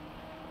bad.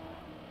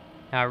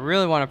 Now I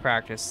really want to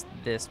practice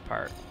this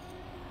part.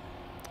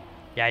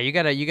 Yeah, you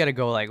gotta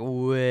go like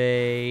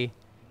way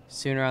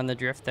sooner on the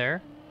drift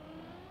there.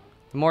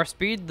 The more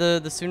speed,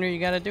 the sooner you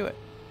gotta do it.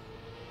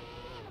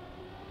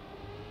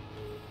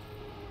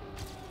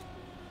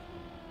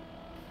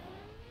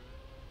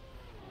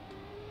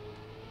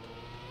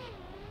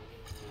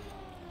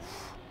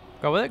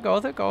 Go with it, go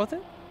with it, go with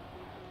it.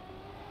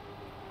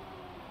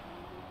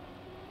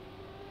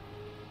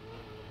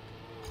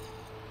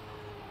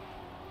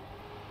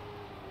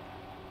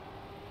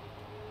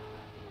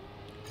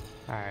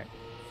 Alright,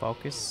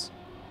 focus.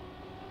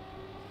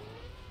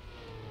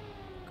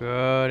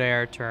 Good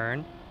air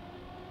turn.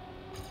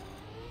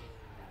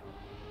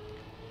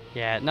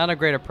 Yeah, not a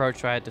great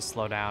approach, so I had to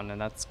slow down, and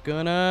that's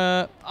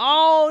gonna...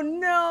 Oh,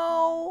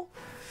 no!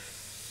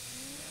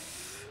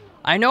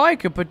 I know I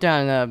could put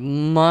down a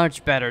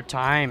much better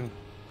time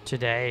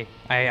today.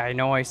 I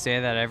know I say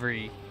that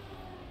every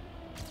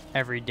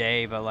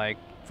day, but like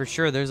for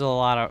sure there's a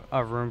lot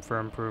of room for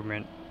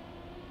improvement.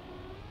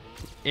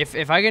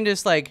 If I can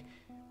just like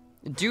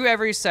do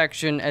every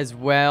section as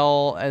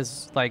well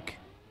as like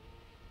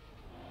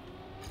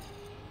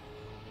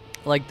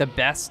the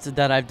best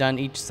that I've done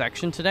each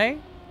section today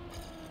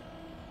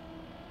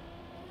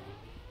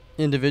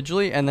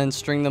individually and then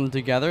string them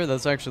together,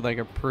 that's actually like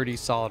a pretty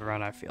solid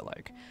run, I feel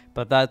like.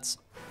 But that's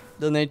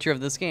the nature of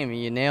this game.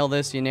 You nail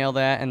this, you nail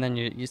that, and then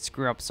you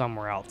screw up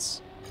somewhere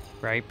else,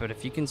 right? But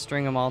if you can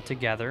string them all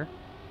together,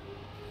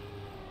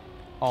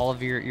 all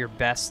of your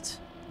best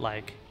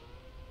like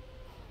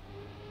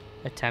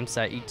attempts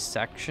at each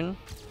section,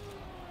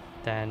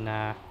 then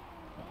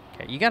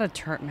okay, you gotta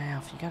turn,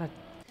 man, you gotta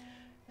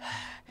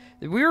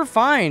we were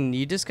fine.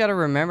 You just gotta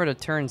remember to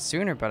turn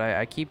sooner, but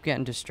I keep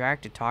getting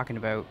distracted talking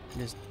about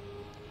just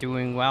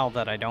doing well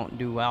that I don't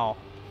do well.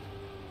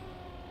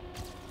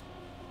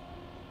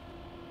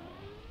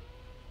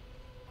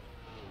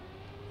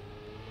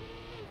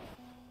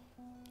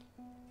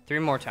 Three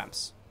more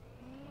attempts.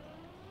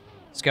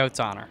 Scout's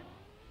honor.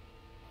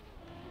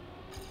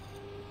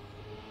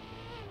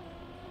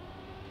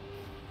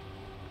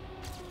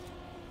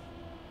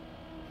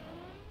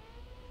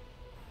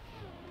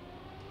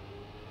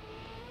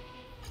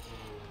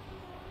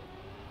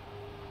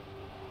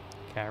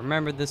 Okay, I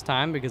remembered this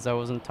time because I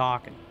wasn't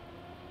talking.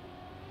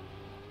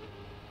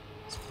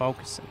 It's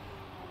focusing.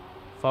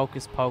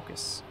 Focus,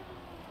 pocus.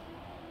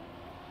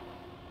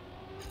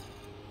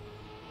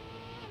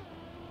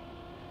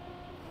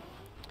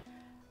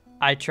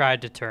 I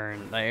tried to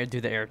turn, like,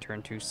 do the air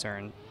turn too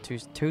soon.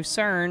 Too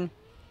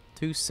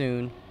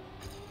soon.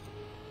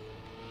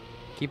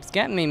 Keeps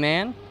getting me,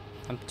 man.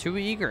 I'm too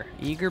eager.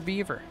 Eager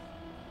beaver.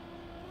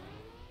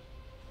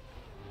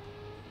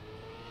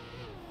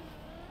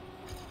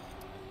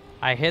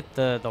 I hit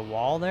the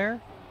wall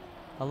there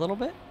a little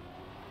bit,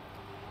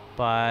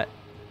 but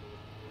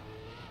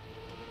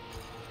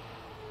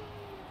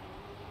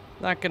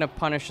not gonna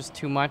punish us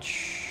too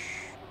much.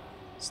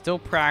 Still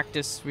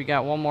practice. We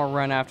got one more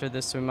run after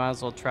this, so we might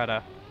as well try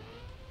to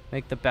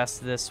make the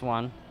best of this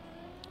one.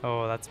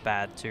 Oh, that's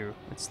bad too.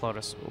 It slowed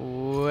us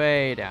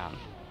way down.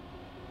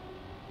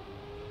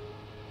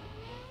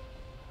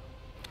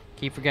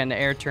 Keep forgetting to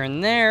air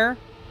turn there.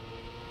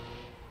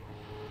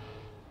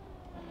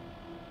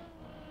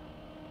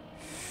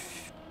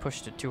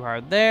 Pushed it too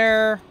hard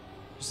there.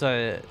 Just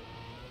a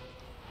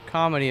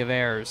comedy of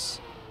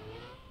errors.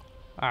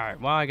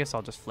 Alright, well, I guess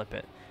I'll just flip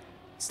it.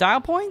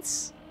 Style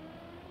points?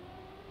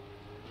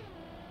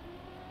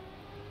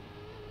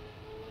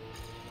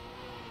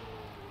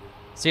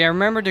 See, I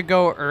remembered to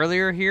go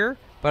earlier here,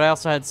 but I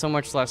also had so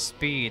much less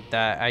speed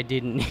that I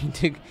didn't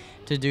need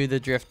to do the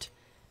drift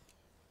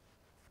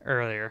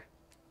earlier.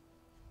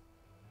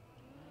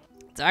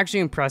 It's actually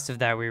impressive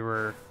that we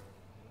were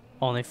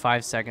only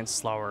 5 seconds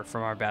slower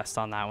from our best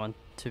on that one,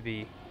 to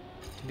be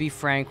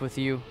frank with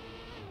you.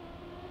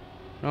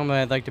 Normally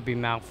I'd like to be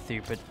MALF with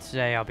you, but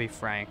today I'll be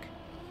frank.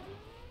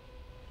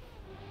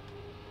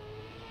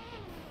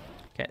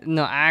 Okay,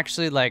 no,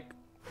 actually, like,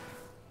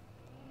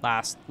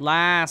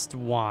 last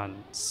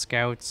one.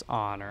 Scout's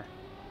honor.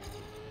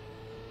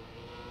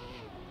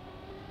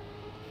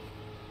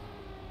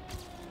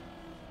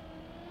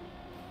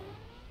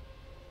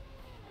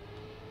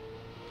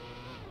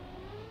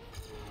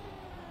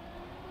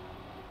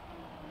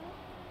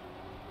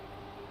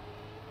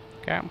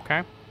 Okay,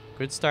 okay.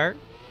 Good start.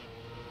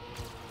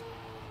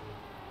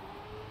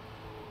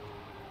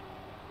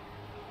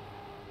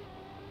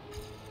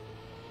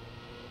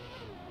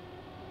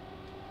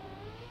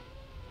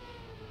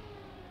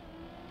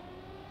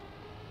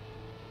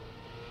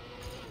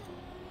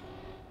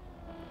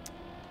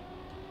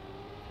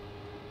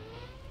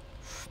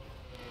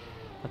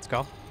 Let's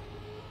go.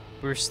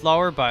 We were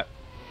slower, but...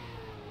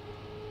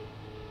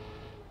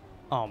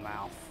 Oh,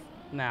 MALF.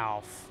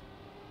 MALF.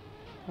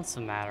 What's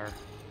the matter?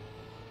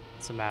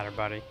 What's the matter,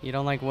 buddy? You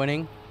don't like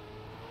winning?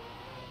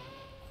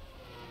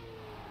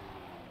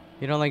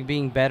 You don't like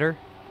being better?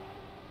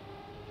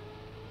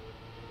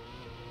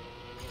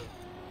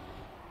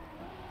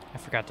 I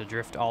forgot to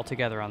drift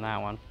altogether on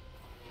that one.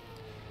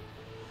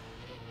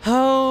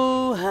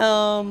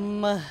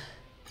 Oh,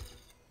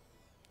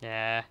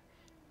 yeah.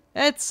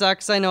 It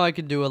sucks. I know I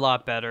could do a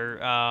lot better.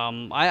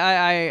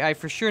 I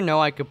for sure know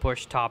I could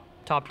push top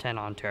 10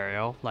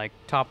 Ontario, like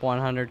top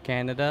 100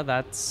 Canada.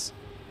 That's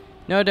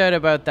no doubt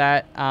about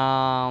that.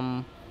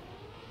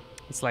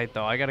 It's late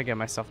though. I gotta get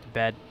myself to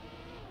bed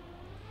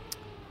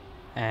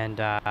and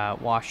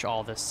wash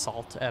all this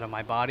salt out of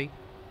my body.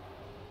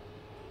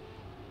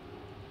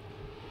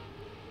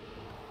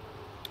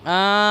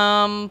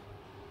 Yeah,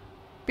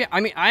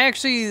 I mean,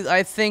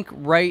 I think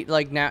right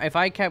like now, if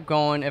I kept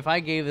going, if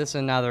I gave this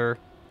another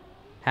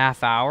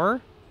half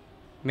hour,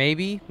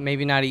 maybe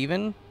not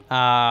even,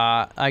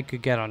 I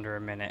could get under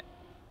a minute.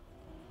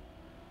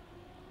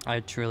 I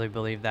truly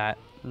believe that.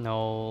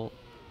 No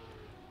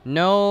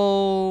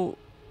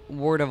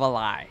word of a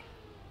lie.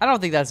 I don't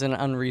think that's an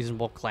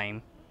unreasonable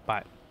claim,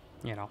 but,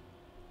 you know,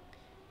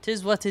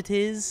 'tis what it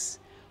is.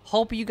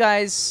 Hope you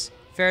guys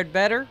fared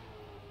better.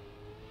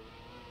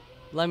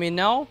 Let me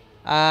know.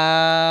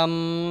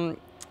 But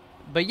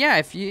yeah,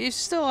 if you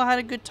still had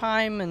a good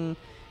time and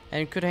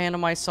could handle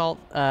my salt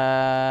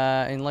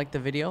and like the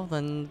video,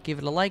 then give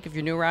it a like. If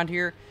you're new around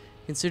here,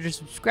 consider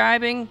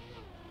subscribing.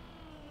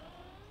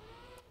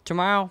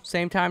 Tomorrow,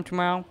 same time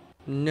tomorrow,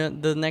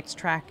 the next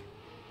track.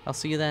 I'll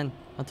see you then.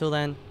 Until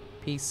then,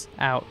 peace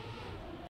out.